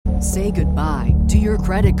Say goodbye to your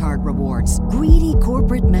credit card rewards. Greedy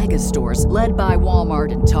corporate mega stores, led by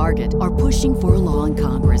Walmart and Target, are pushing for a law in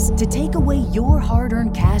Congress to take away your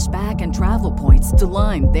hard-earned cash back and travel points to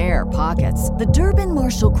line their pockets. The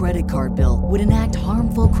Durbin-Marshall credit card bill would enact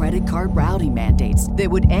harmful credit card routing mandates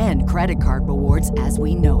that would end credit card rewards as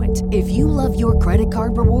we know it. If you love your credit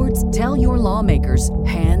card rewards, tell your lawmakers,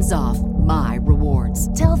 hands off my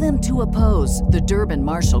rewards. Tell them to oppose the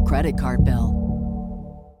Durbin-Marshall credit card bill.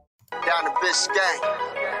 Down the Biscayne.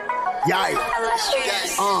 Yikes.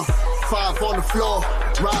 5 on the floor.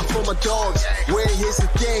 Ride for my dogs. Where here's the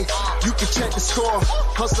thing. You can check the score.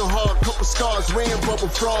 Hustle hard, couple scars. Wearing bubble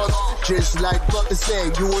frogs. Just like Butler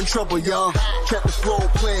said, you in trouble, y'all. Kept the floor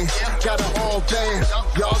playing. Got it all banned.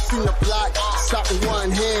 Y'all seen the block. Stop with one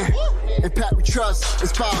hand. And Pat we trust.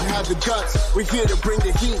 Inspire have the guts. We're here to bring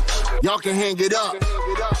the heat. Y'all can hang it up.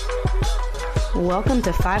 Welcome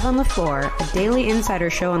to 5 on the Floor, a daily insider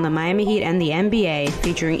show on the Miami Heat and the NBA,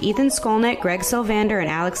 featuring Ethan Skolnick, Greg Sylvander, and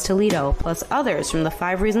Alex Toledo, plus others from the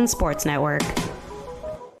 5 Reasons Sports Network.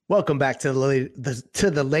 Welcome back to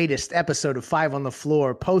the latest episode of 5 on the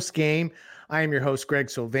Floor post-game. I am your host, Greg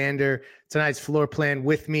Sylvander. Tonight's floor plan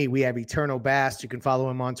with me, we have Eternal Bast. You can follow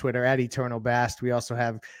him on Twitter at Eternal Bast. We also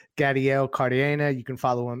have Gadiel Cardiena. You can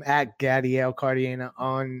follow him at Gadiel Cardiena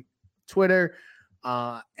on Twitter.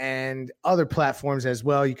 And other platforms as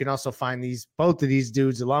well. You can also find both of these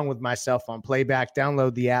dudes along with myself on Playback.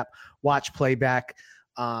 Download the app, watch Playback.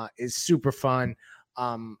 Is super fun.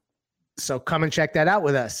 So come and check that out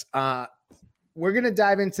with us. We're gonna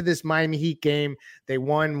dive into this Miami Heat game. They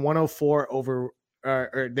won 104 over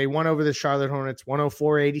they won over the Charlotte Hornets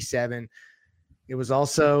 104-87. It was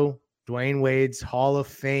also Dwayne Wade's Hall of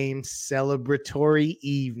Fame celebratory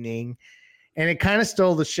evening. And it kind of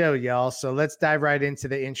stole the show, y'all. So let's dive right into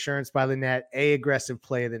the Insurance by Lynette, aggressive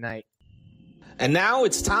play of the night. And now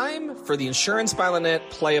it's time for the Insurance by Lynette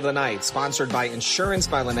play of the night, sponsored by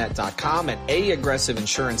insurancebylynette.com, an aggressive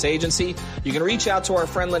insurance agency. You can reach out to our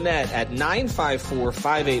friend Lynette at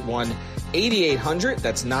 954-581-8800.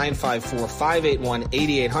 That's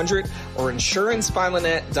 954-581-8800 or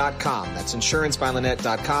insurancebylynette.com. That's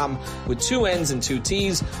insurancebylynette.com with 2 N's and 2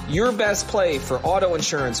 T's. Your best play for auto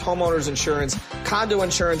insurance, homeowners insurance, condo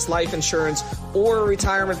insurance, life insurance, or a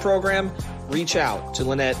retirement program. Reach out to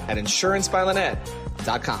Lynette at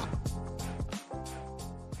insurancebylynette.com.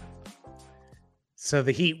 So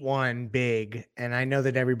the Heat won big, and I know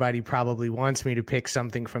that everybody probably wants me to pick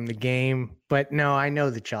something from the game, but no, I know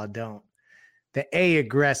that y'all don't. The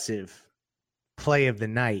aggressive play of the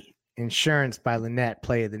night, Insurance by Lynette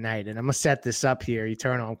play of the night, and I'm going to set this up here,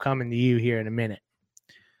 Eternal. I'm coming to you here in a minute.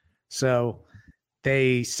 So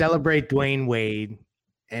they celebrate Dwayne Wade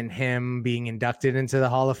and him being inducted into the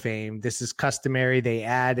Hall of Fame. This is customary. They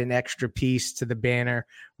add an extra piece to the banner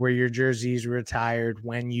where your jersey is retired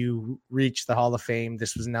when you reach the Hall of Fame.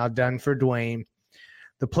 This was now done for Dwayne.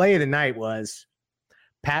 The play of the night was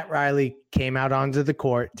Pat Riley came out onto the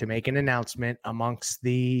court to make an announcement amongst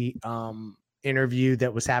the interview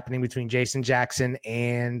that was happening between Jason Jackson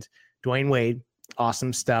and Dwayne Wade.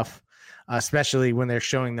 Awesome stuff. Especially when they're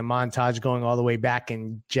showing the montage going all the way back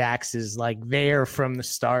and Jax is like there from the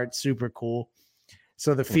start. Super cool.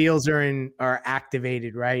 So the fields are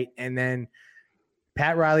activated, right? And then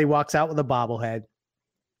Pat Riley walks out with a bobblehead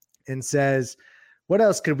and says, what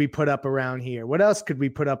else could we put up around here? What else could we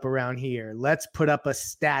put up around here? Let's put up a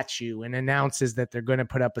statue, and announces that they're going to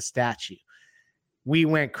put up a statue. We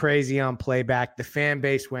went crazy on Playback. The fan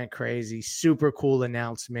base went crazy. Super cool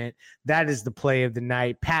announcement. That is the play of the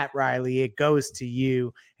night. Pat Riley, it goes to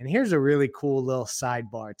you. And here's a really cool little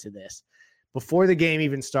sidebar to this. Before the game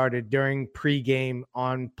even started, during pregame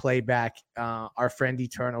on Playback, our friend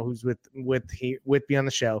Eternal, who's with me on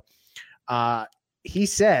the show, he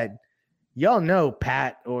said, y'all know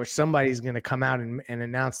Pat or somebody's going to come out and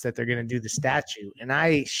announce that they're going to do the statue. And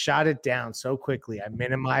I shot it down so quickly. I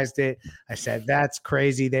minimized it. I said, that's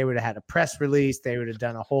crazy. They would have had a press release. They would have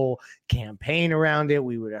done a whole campaign around it.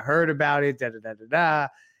 We would have heard about it. Da-da-da-da-da.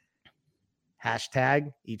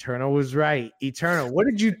 Hashtag Eternal was right. Eternal, what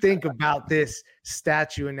did you think about this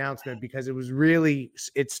statue announcement? Because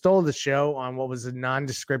it stole the show on what was a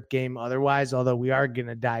nondescript game otherwise, although we are going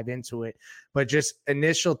to dive into it. But just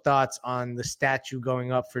initial thoughts on the statue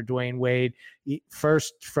going up for Dwayne Wade.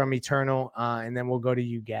 First from Eternal, and then we'll go to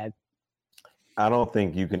you, Gad. I don't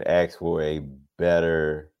think you can ask for a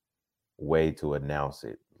better way to announce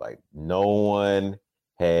it. Like, no one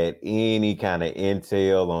had any kind of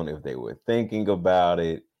intel on if they were thinking about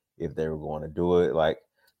it, if they were going to do it. Like,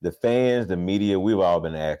 the fans, the media, we've all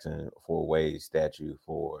been asking for a Wade statue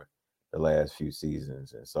for the last few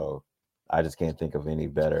seasons. And so I just can't think of any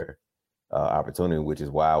better opportunity, which is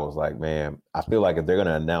why I was like, man, I feel like if they're going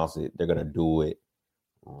to announce it, they're going to do it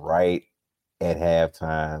right at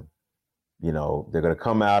halftime. You know, they're going to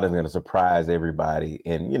come out and they're going to surprise everybody.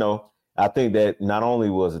 And, you know, I think that not only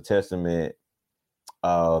was a testament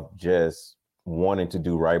of just wanting to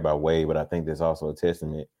do right by Wade, but I think there's also a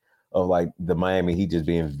testament of like the Miami Heat just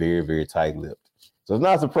being very, very tight-lipped. So it's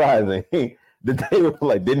not surprising that they were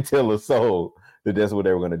like, didn't tell a soul that that's what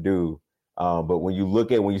they were going to do. But when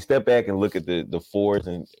you step back and look at the forwards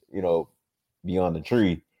and, you know, beyond the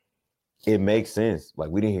tree, it makes sense. Like,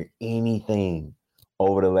 we didn't hear anything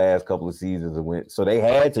over the last couple of seasons. So they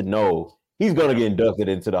had to know he's going to get inducted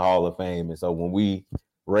into the Hall of Fame. And so when we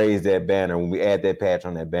raise that banner, when we add that patch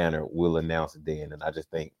on that banner, we'll announce it then. And I just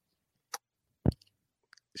think,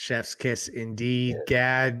 chef's kiss indeed.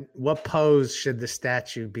 Gad, what pose should the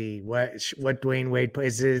statue be? What Dwayne Wade,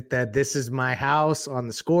 is it that "This is my house" on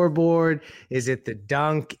the scoreboard? Is it the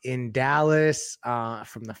dunk in Dallas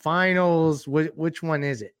from the finals? Which one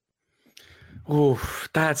is it? Ooh,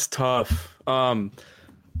 that's tough.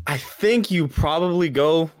 I think you probably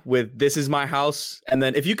go with "This is my house." And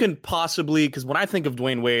then if you can possibly, because when I think of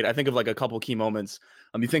Dwayne Wade, I think of like a couple key moments.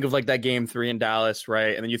 You think of like that game 3 in Dallas,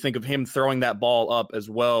 right? And then you think of him throwing that ball up as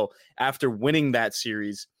well after winning that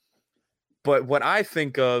series. But what I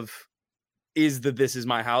think of is the "This is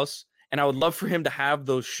my house." And I would love for him to have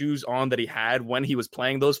those shoes on that he had when he was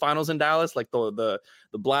playing those finals in Dallas, like the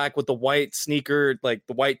black with the white sneaker, like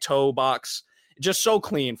the white toe box. Just so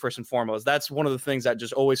clean, first and foremost. That's one of the things that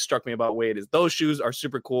just always struck me about Wade is those shoes are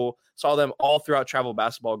super cool. Saw them all throughout travel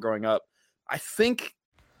basketball growing up. I think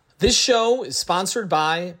this show is sponsored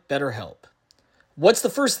by BetterHelp. What's the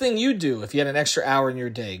first thing you'd do if you had an extra hour in your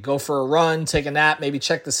day? Go for a run, take a nap, maybe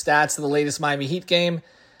check the stats of the latest Miami Heat game?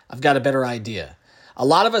 I've got a better idea. A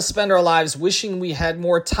lot of us spend our lives wishing we had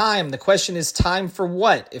more time. The question is, time for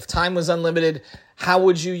what? If time was unlimited, how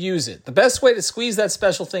would you use it? The best way to squeeze that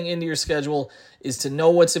special thing into your schedule is to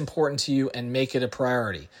know what's important to you and make it a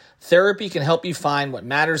priority. Therapy can help you find what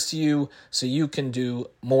matters to you so you can do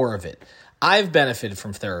more of it. I've benefited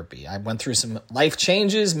from therapy. I went through some life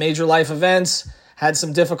changes, major life events, had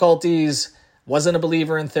some difficulties, wasn't a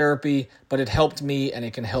believer in therapy, but it helped me and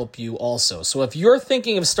it can help you also. So if you're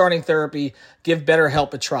thinking of starting therapy, give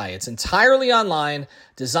BetterHelp a try. It's entirely online,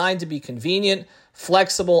 designed to be convenient,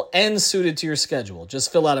 flexible, and suited to your schedule.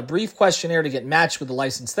 Just fill out a brief questionnaire to get matched with a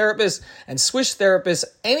licensed therapist and switch therapists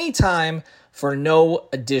anytime for no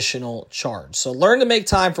additional charge. So learn to make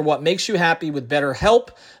time for what makes you happy with BetterHelp.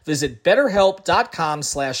 Visit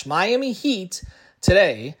BetterHelp.com/Miami Heat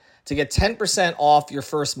today to get 10% off your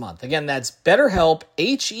first month. Again, that's BetterHelp,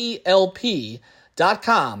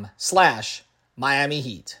 HELP.com/Miami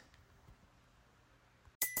Heat.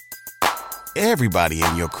 Everybody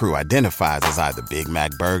in your crew identifies as either Big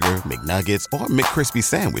Mac Burger, McNuggets, or McCrispy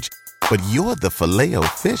Sandwich. But you're the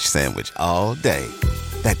Filet-O-Fish Sandwich all day.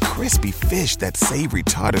 That crispy fish, that savory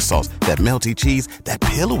tartar sauce, that melty cheese, that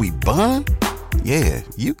pillowy bun. Yeah,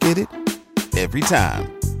 you get it. Every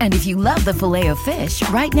time. And if you love the Filet-O-Fish,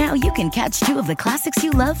 right now you can catch 2 of the classics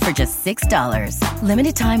you love for just $6.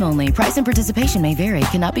 Limited time only. Price and participation may vary.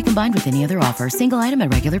 Cannot be combined with any other offer. Single item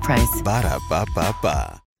at regular price.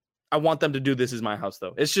 Ba-da-ba-ba-ba. I want them to do "This is my house,"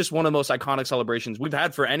 though. It's just one of the most iconic celebrations we've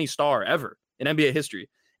had for any star ever in NBA history.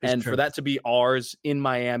 And for that to be ours in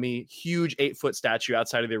Miami, huge 8-foot statue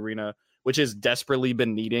outside of the arena, which has desperately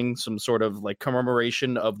been needing some sort of like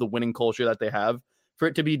commemoration of the winning culture that they have. For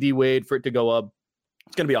it to be D Wade, for it to go up,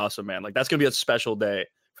 it's going to be awesome, man. Like, that's going to be a special day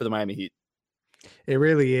for the Miami Heat. It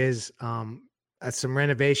really is. Some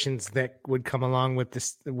renovations that would come along with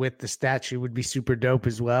this, with the statue, would be super dope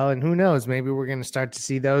as well. And who knows, maybe we're going to start to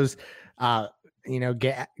see those,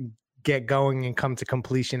 get going and come to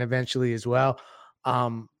completion eventually as well.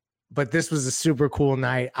 But this was a super cool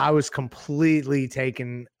night. I was completely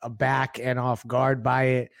taken aback and off guard by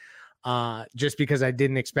it. Just because I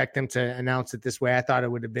didn't expect them to announce it this way. I thought it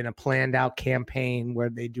would have been a planned out campaign where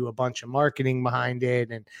they do a bunch of marketing behind it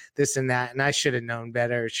and this and that. And I should have known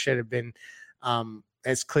better. It should have been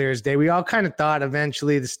as clear as day. We all kind of thought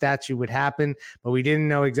eventually the statue would happen, but we didn't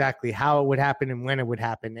know exactly how it would happen and when it would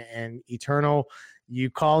happen. And Eternal, you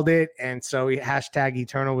called it. And so hashtag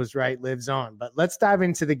Eternal was right, lives on. But let's dive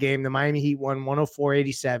into the game. The Miami Heat won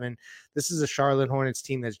 104-87. This is a Charlotte Hornets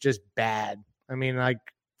team that's just bad. I mean, like,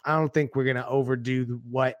 I don't think we're going to overdo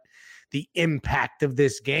what the impact of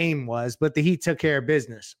this game was, but the Heat took care of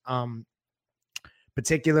business.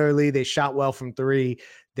 Particularly, they shot well from 3.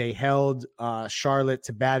 They held Charlotte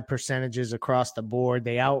to bad percentages across the board.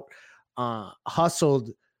 They hustled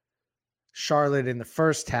Charlotte in the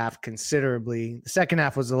first half considerably. The second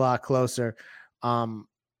half was a lot closer. And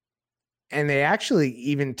they actually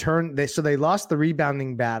even so they lost the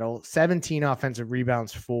rebounding battle, 17 offensive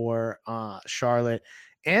rebounds for Charlotte,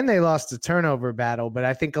 and they lost the turnover battle. But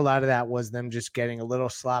I think a lot of that was them just getting a little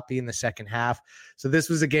sloppy in the second half. So this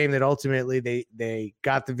was a game that ultimately they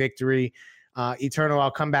got the victory. Eternal,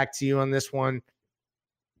 I'll come back to you on this one.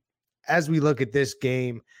 As we look at this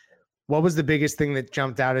game, what was the biggest thing that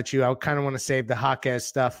jumped out at you? I kind of want to save the Jaquez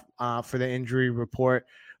stuff for the injury report,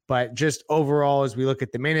 but just overall, as we look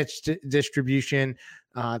at the minutes distribution,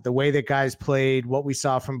 the way that guys played, what we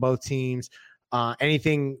saw from both teams,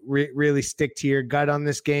 anything really stick to your gut on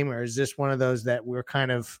this game, or is this one of those that we're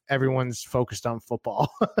kind of everyone's focused on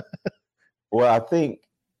football? Well, I think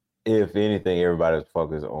if anything, everybody was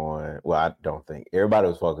focused on. Well, I don't think everybody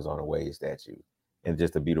was focused on the Wade statue and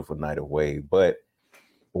just a beautiful night of Wade, but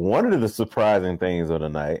one of the surprising things of the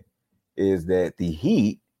night is that the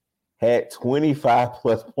Heat had 25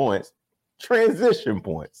 plus points, transition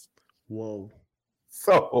points. Whoa.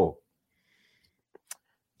 So,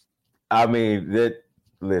 I mean,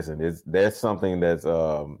 there's something that's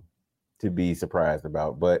to be surprised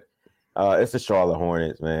about, but it's the Charlotte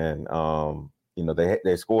Hornets, man.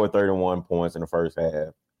 They scored 31 points in the first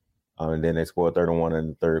half, and then they scored 31 in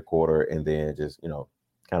the third quarter, and then just,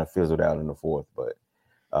 kind of fizzled out in the fourth, but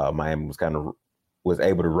Miami was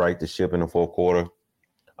able to right the ship in the fourth quarter.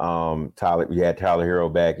 You had Tyler Hero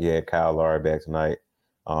back. You had Kyle Lowry back tonight.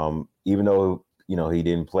 Even though, he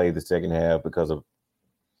didn't play the second half because of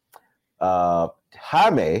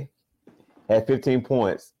Jaime had 15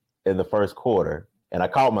 points in the first quarter. And I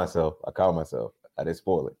caught myself. I didn't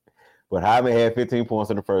spoil it. But Jaime had 15 points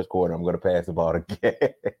in the first quarter. I'm going to pass the ball again.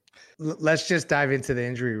 Let's just dive into the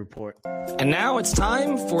injury report. And now it's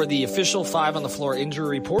time for the official 5 on the Floor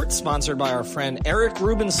injury report, sponsored by our friend Eric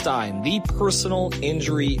Rubenstein, the personal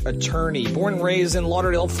injury attorney. Born and raised in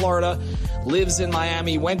Lauderdale, Florida, lives in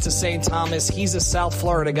Miami, went to St. Thomas. He's a South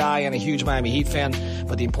Florida guy and a huge Miami Heat fan.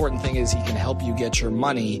 But the important thing is he can help you get your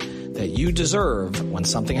money that you deserve when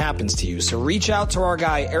something happens to you. So reach out to our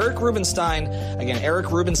guy, Eric Rubenstein. Again,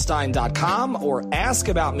 ericrubenstein.com, or ask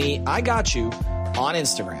about me, I got you, on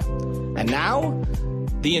Instagram. And now,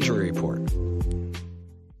 the injury report.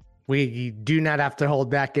 We do not have to hold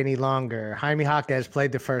back any longer. Jaime Jaquez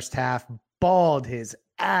played the first half, balled his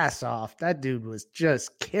ass off. That dude was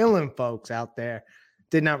just killing folks out there.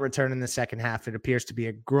 Did not return in the second half. It appears to be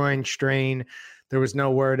a groin strain. There was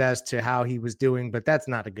no word as to how he was doing, but that's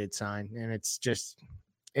not a good sign. And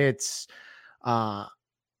it's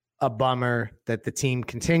a bummer that the team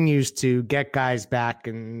continues to get guys back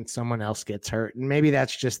and someone else gets hurt. And maybe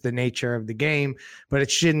that's just the nature of the game, but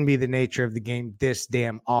it shouldn't be the nature of the game this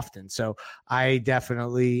damn often. So I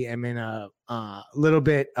definitely am in a little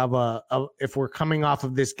bit of if we're coming off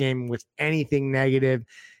of this game with anything negative,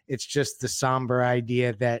 it's just the somber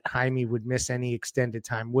idea that Jaime would miss any extended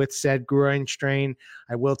time with said groin strain.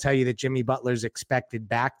 I will tell you that Jimmy Butler's expected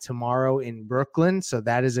back tomorrow in Brooklyn, so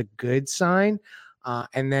that is a good sign.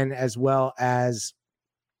 And then as well as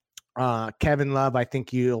Kevin Love, I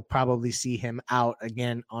think you'll probably see him out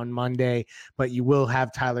again on Monday, but you will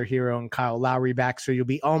have Tyler Hero and Kyle Lowry back, so you'll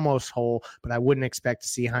be almost whole, but I wouldn't expect to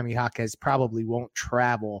see Jaime Jaquez. Probably won't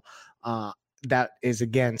travel. That is,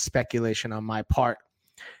 again, speculation on my part.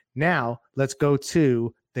 Now, let's go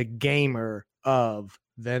to the gamer of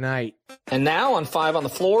the night. And now on 5 on the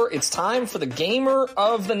Floor, it's time for the Gamer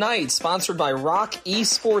of the Night, sponsored by Rock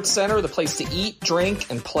Esports Center, the place to eat,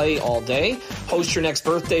 drink, and play all day. Host your next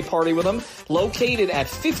birthday party with them. Located at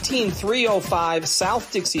 15305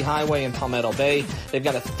 South Dixie Highway in Palmetto Bay. They've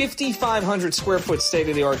got a 5,500 square foot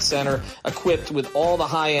state-of-the-art center equipped with all the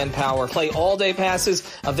high-end power. Play all day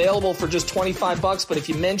passes available for just $25, but if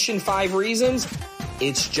you mention 5 reasons,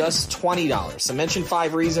 it's just $20. So mention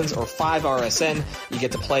 5 reasons or 5 RSN. You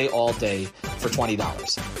get to play all day for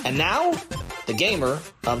 $20. And now, the Gamer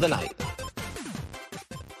of the Night.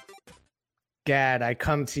 Gad, I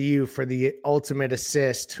come to you for the ultimate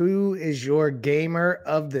assist. Who is your Gamer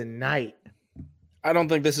of the Night? I don't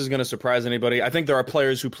think this is going to surprise anybody. I think there are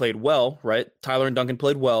players who played well, right? Tyler and Duncan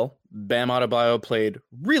played well. Bam Adebayo played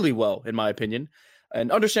really well, in my opinion. And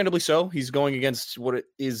understandably so. He's going against what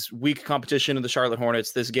is weak competition in the Charlotte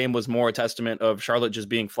Hornets. This game was more a testament of Charlotte just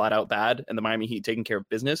being flat out bad and the Miami Heat taking care of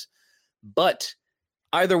business. But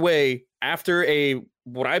either way, after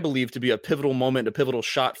what I believe to be a pivotal moment, a pivotal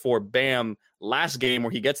shot for Bam last game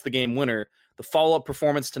where he gets the game winner, the follow-up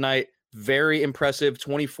performance tonight, very impressive.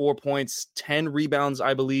 24 points, 10 rebounds,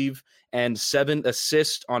 I believe, and 7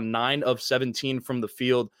 assists on 9 of 17 from the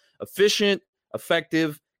field. Efficient,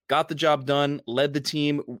 effective, got the job done, led the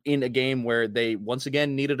team in a game where they once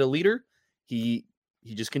again needed a leader. He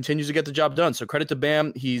just continues to get the job done. So credit to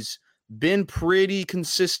Bam. He's been pretty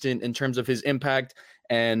consistent in terms of his impact.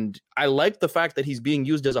 And I like the fact that he's being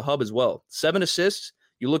used as a hub as well. 7 assists.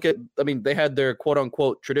 You look at, they had their quote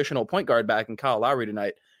unquote traditional point guard back in Kyle Lowry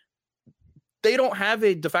tonight. They don't have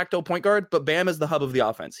a de facto point guard, but Bam is the hub of the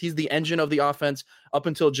offense. He's the engine of the offense up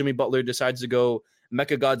until Jimmy Butler decides to go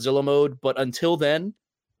Mecha Godzilla mode. But until then,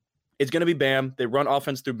 it's going to be Bam. They run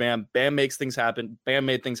offense through Bam. Bam makes things happen. Bam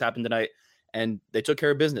made things happen tonight, and they took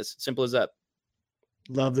care of business. Simple as that.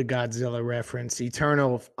 Love the Godzilla reference.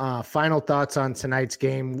 Eternal, final thoughts on tonight's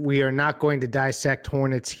game. We are not going to dissect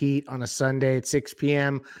Hornets Heat on a Sunday at 6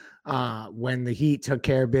 p.m. When the Heat took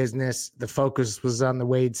care of business, the focus was on the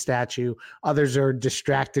Wade statue. Others are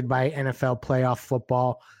distracted by NFL playoff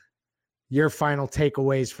football. Your final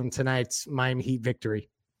takeaways from tonight's Miami Heat victory.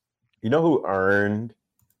 You know who earned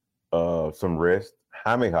some rest?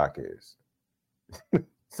 Jaime Jaquez.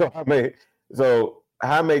 So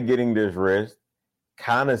Jaime getting this rest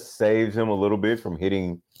kind of saves him a little bit from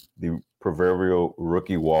hitting the proverbial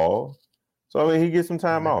rookie wall. So, he gets some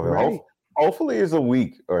time off. Right. Hopefully it's a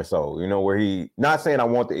week or so, where he, not saying I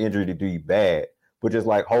want the injury to do you bad, but just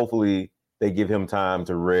like hopefully they give him time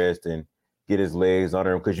to rest and get his legs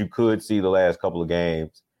under him, because you could see the last couple of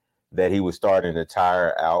games that he was starting to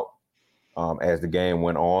tire out as the game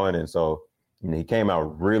went on. And so he came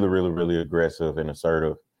out really, really, really aggressive and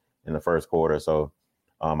assertive in the first quarter. So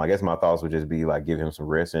I guess my thoughts would just be like, give him some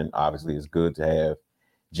rest. And obviously it's good to have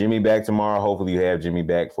Jimmy back tomorrow. Hopefully you have Jimmy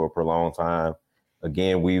back for a prolonged time.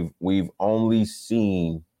 Again, we've only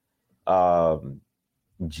seen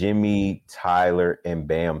Jimmy, Tyler, and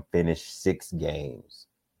Bam finish 6 games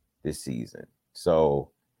this season.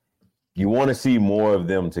 So you want to see more of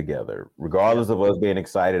them together, regardless of us being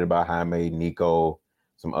excited about Jaime, Nico,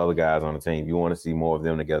 some other guys on the team. You want to see more of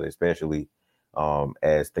them together, especially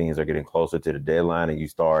as things are getting closer to the deadline and you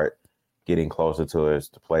start getting closer to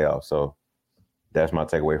the playoffs. So that's my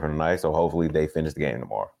takeaway from tonight. So hopefully they finish the game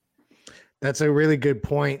tomorrow. That's a really good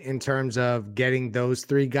point in terms of getting those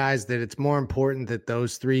 3 guys, that it's more important that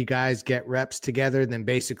those 3 guys get reps together than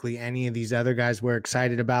basically any of these other guys we're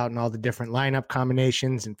excited about, and all the different lineup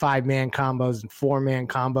combinations and 5-man combos and 4-man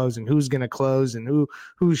combos and who's going to close and who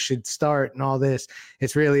should start and all this.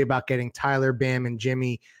 It's really about getting Tyler, Bam, and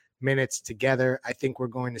Jimmy minutes together. I think we're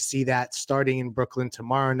going to see that starting in Brooklyn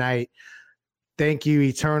tomorrow night. Thank you,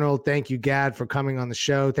 Eternal. Thank you, Gad, for coming on the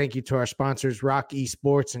show. Thank you to our sponsors, Rock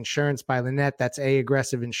Esports, Insurance by Lynette, that's A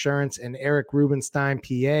Aggressive Insurance, and Eric Rubenstein,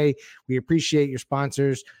 PA. We appreciate your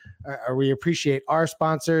sponsors, or we appreciate our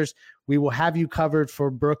sponsors. We will have you covered for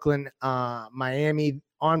Brooklyn, Miami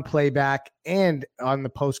on playback and on the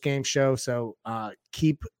post-game show. So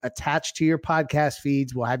keep attached to your podcast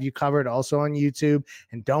feeds. We'll have you covered also on YouTube.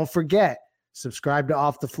 And don't forget, subscribe to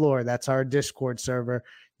Off the Floor. That's our Discord server.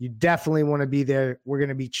 You definitely want to be there. We're going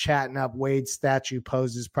to be chatting up Wade's statue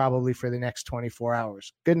poses probably for the next 24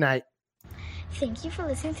 hours. Good night. Thank you for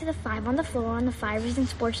listening to the 5 on the Floor on the 5 Reasons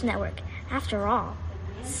Sports Network. After all,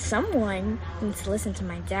 someone needs to listen to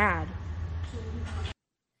my dad.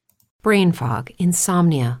 Brain fog,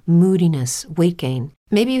 insomnia, moodiness, weight gain.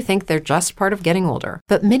 Maybe you think they're just part of getting older,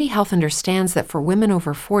 but MIDI Health understands that for women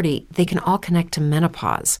over 40, they can all connect to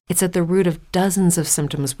menopause. It's at the root of dozens of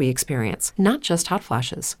symptoms we experience, not just hot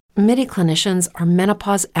flashes. MIDI clinicians are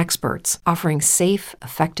menopause experts, offering safe,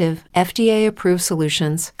 effective, FDA-approved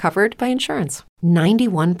solutions covered by insurance.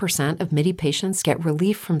 91% of MIDI patients get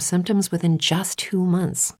relief from symptoms within just 2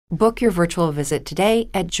 months. Book your virtual visit today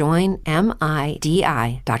at joinmidi.com.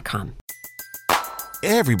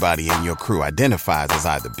 Everybody in your crew identifies as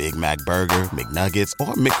either Big Mac Burger, McNuggets,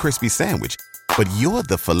 or McCrispy Sandwich. But you're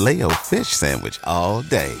the Filet-O-Fish Sandwich all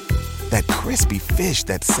day. That crispy fish,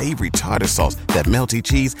 that savory tartar sauce, that melty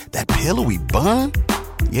cheese, that pillowy bun.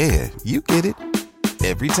 Yeah, you get it.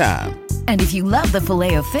 Every time. And if you love the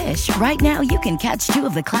Filet-O-Fish, right now you can catch 2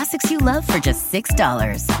 of the classics you love for just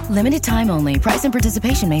 $6. Limited time only. Price and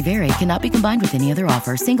participation may vary. Cannot be combined with any other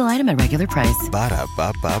offer. Single item at regular price.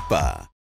 Ba-da-ba-ba-ba.